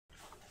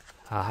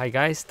Hi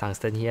guys,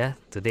 Tungsten here.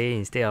 Today,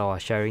 instead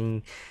of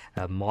sharing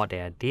a mod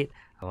that I did,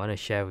 I want to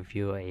share with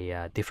you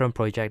a different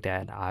project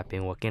that I've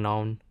been working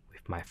on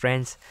with my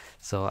friends.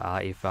 So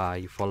if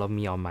you follow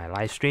me on my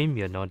live stream,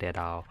 you'll know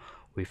that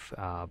with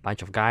a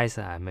bunch of guys,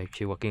 I'm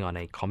actually working on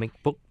a comic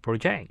book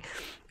project.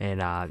 And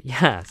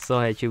yeah,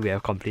 so actually we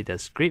have completed the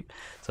script.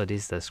 So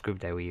this is the script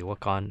that we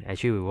work on.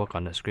 Actually, we work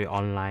on the script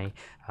online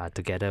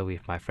together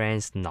with my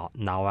friends,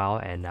 Narwhal,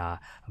 and a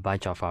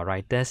bunch of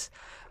writers.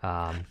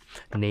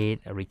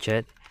 Nate,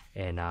 Richard,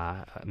 and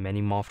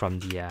many more from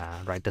the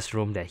writer's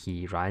room that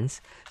he runs.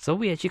 So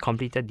we actually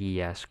completed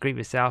the script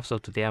itself. So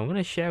today I'm going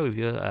to share with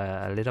you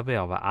a little bit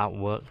of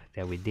artwork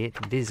that we did.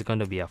 This is going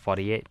to be a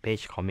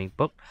 48-page comic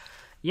book.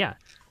 Yeah,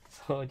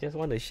 so just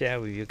want to share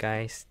with you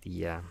guys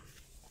the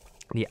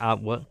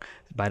artwork.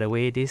 By the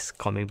way, this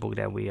comic book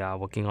that we are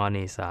working on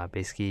is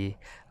basically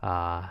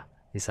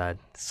is a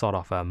sort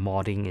of a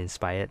modding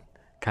inspired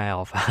kind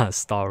of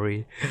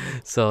story.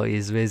 So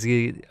it's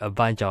basically a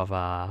bunch of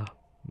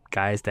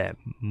guys that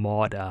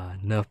mod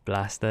nerf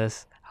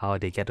blasters, how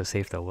they get to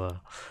save the world.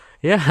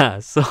 Yeah,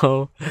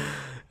 so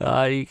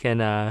you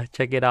can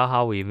check it out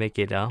how we make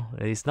it out.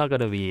 It's not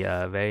gonna be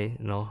very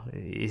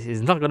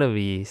it's not gonna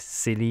be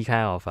silly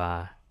kind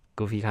of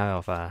goofy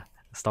kind of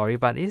story,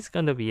 but it's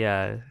gonna be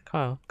a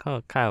kind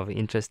of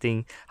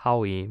interesting how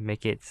we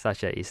make it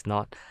such that it's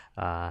not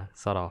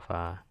sort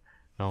of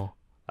no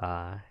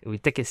we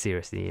take it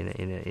seriously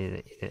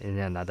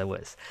in other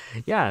words.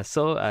 Yeah,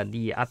 so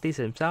the artist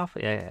himself,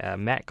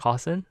 Matt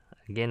Cossin,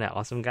 again, an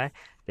awesome guy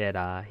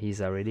that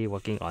he's already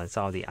working on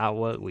some of the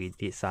artwork. We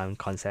did some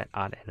concept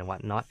art and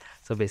whatnot.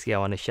 So basically I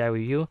want to share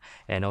with you,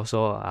 and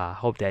also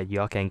hope that you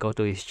all can go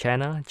to his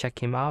channel,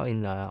 check him out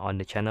in on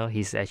the channel.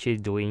 He's actually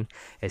doing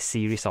a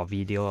series of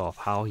video of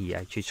how he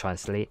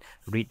actually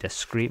read the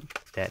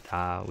script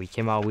that we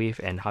came out with,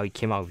 and how he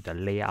came out with the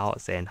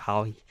layouts, and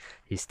how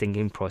his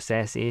thinking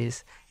process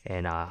is,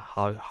 and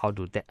how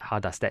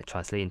does that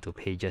translate into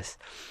pages.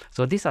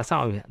 So these are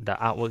some of the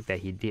artwork that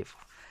he did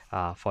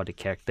for the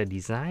character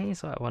design.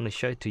 So I want to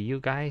show it to you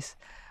guys.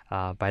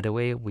 By the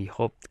way, we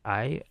hope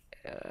at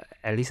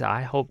least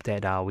I hope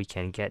that we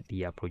can get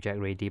the project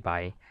ready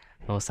by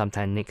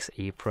sometime next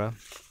April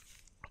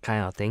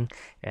kind of thing,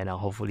 and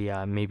hopefully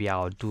maybe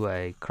I'll do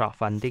a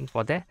crowdfunding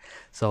for that.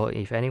 So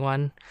if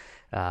anyone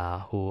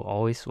who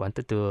always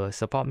wanted to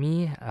support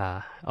me,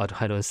 although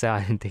I don't sell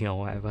anything or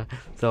whatever,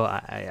 so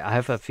I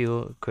have a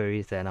few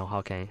queries and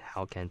how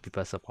can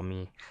people support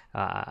me.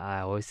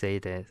 I always say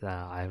that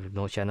I have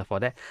no channel for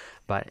that,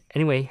 but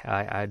anyway,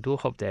 I do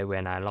hope that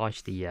when I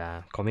launch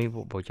the comic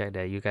book project,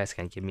 that you guys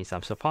can give me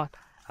some support.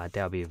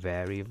 That'll be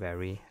very,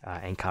 very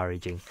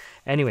encouraging.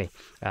 Anyway,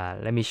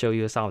 let me show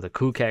you some of the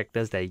cool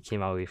characters that he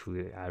came out with.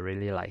 I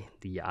really like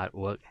the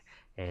artwork.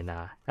 And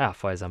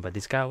for example,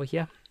 this guy over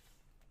here.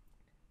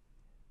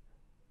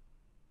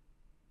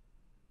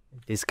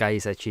 This guy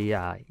is actually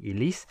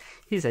Elise.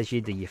 He's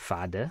actually the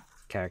father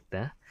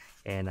character.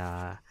 And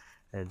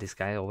this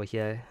guy over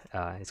here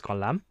is called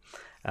Lam.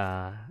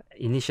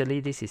 Initially,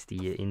 this is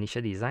the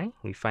initial design.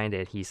 We find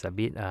that he's a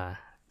bit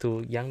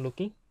too young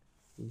looking.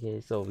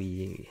 Okay, so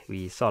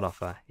we sort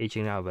of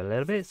aging out a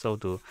little bit, so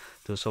to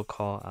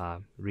so-called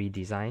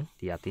redesign,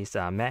 the artist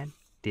Matt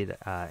did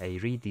a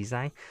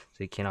redesign, so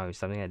he came out with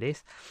something like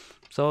this.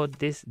 So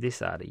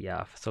these are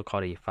the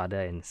so-called the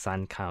father and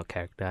son kind of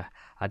character.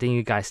 I think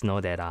you guys know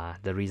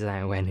that the reason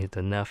I went into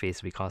nerf is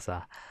because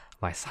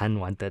my son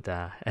wanted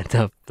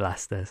nerf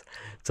blasters.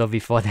 So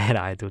before that,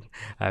 I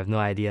have no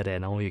idea that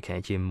now you can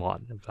actually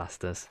mod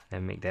blasters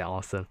and make that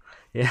awesome.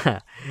 Yeah.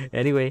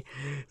 Anyway,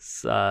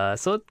 so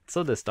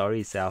the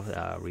story itself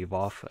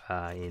revolve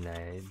in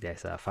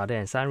there's a father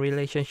and son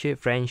relationship,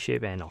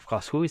 friendship, and of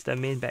course, who is the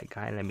main bad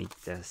guy? Let me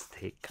just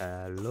take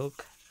a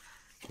look.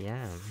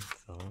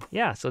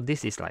 So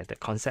this is like the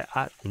concept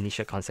art,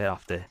 initial concept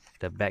of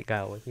the bad guy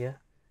over here.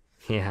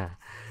 Yeah,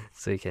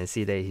 so you can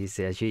see that he's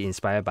actually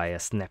inspired by a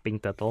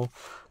snapping turtle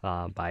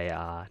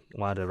by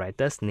one of the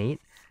writers, Nate.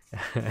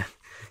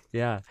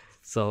 Yeah,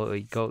 so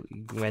we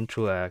went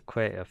through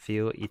quite a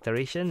few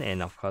iteration,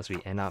 and of course we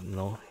end up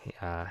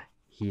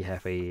he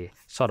have a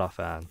sort of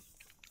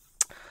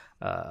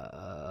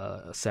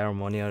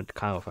ceremonial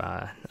kind of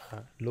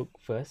look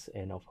first,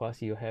 and of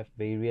course you have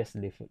various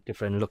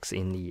different looks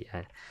in the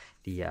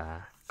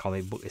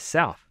comic book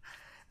itself.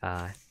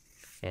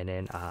 And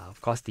then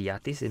of course the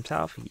artist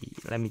himself,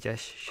 let me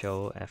just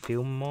show a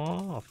few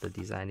more of the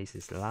design. This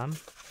is Lam.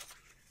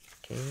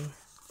 Okay,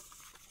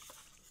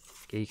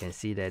 you can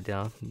see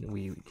that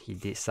he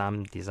did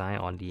some design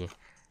on the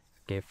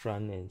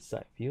front and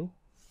side view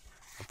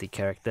of the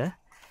character,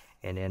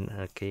 and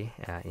then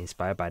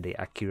inspired by the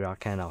Akira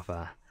kind of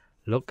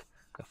look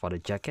for the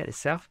jacket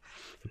itself.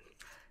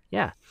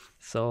 Yeah,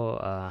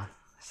 so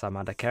some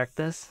other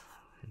characters.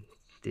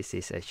 This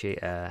is actually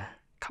a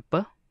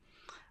couple.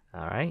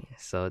 All right,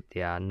 so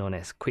they are known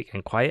as Quick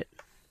and Quiet.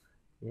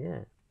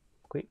 Yeah,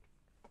 Quick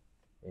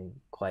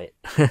and Quiet.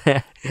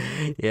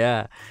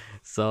 Yeah,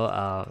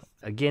 so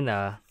again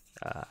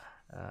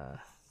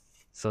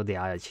so they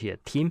are actually a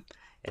team,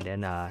 and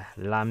then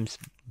Lam's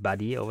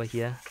buddy over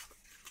here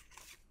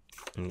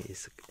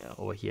is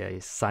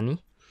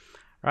Sunny.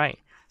 Right,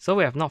 so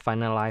we have not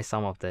finalized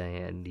some of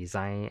the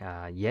design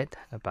yet,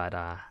 but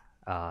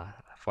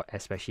for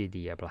especially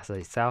the blaster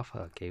itself,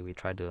 okay, we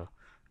try to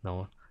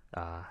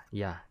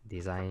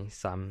design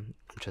some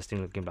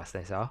interesting looking blaster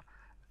itself.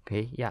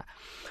 Okay, yeah,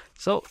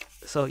 so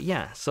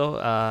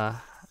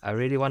I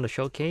really want to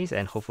showcase,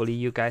 and hopefully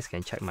you guys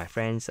can check my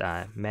friends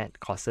Matt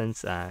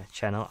Cossin's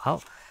channel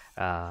out.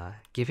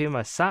 Give him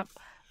a sub,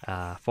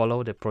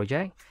 follow the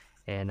project,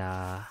 and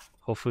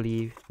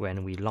hopefully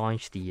when we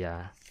launch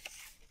the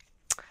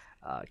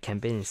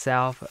campaign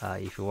itself,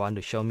 if you want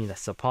to show me the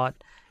support,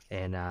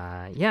 and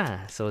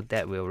yeah, so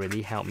that will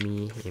really help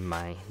me in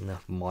my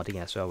nerf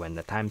modding as well when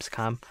the times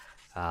come.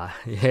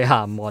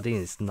 Yeah, modding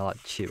is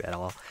not cheap at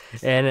all,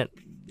 and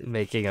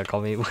making a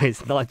comic book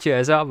is not cheap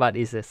as well, but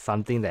it's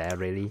something that I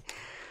really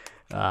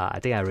I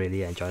think I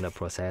really enjoy the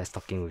process,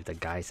 talking with the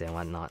guys and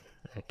whatnot.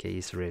 Okay,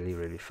 it's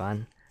really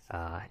fun.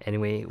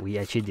 Anyway, we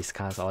actually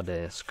discussed all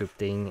the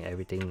scripting,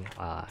 everything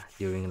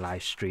during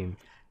live stream.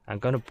 I'm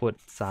gonna put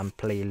some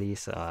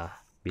playlists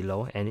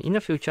below, and in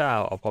the future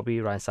I'll probably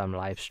run some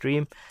live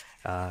stream.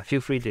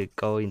 Feel free to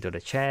go into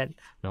the chat,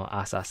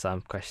 ask us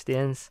some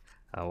questions,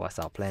 what's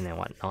our plan and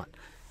whatnot.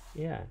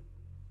 Yeah,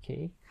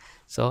 okay,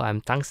 so I'm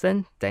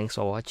Tungsten, thanks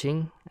for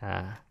watching.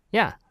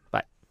 Yeah,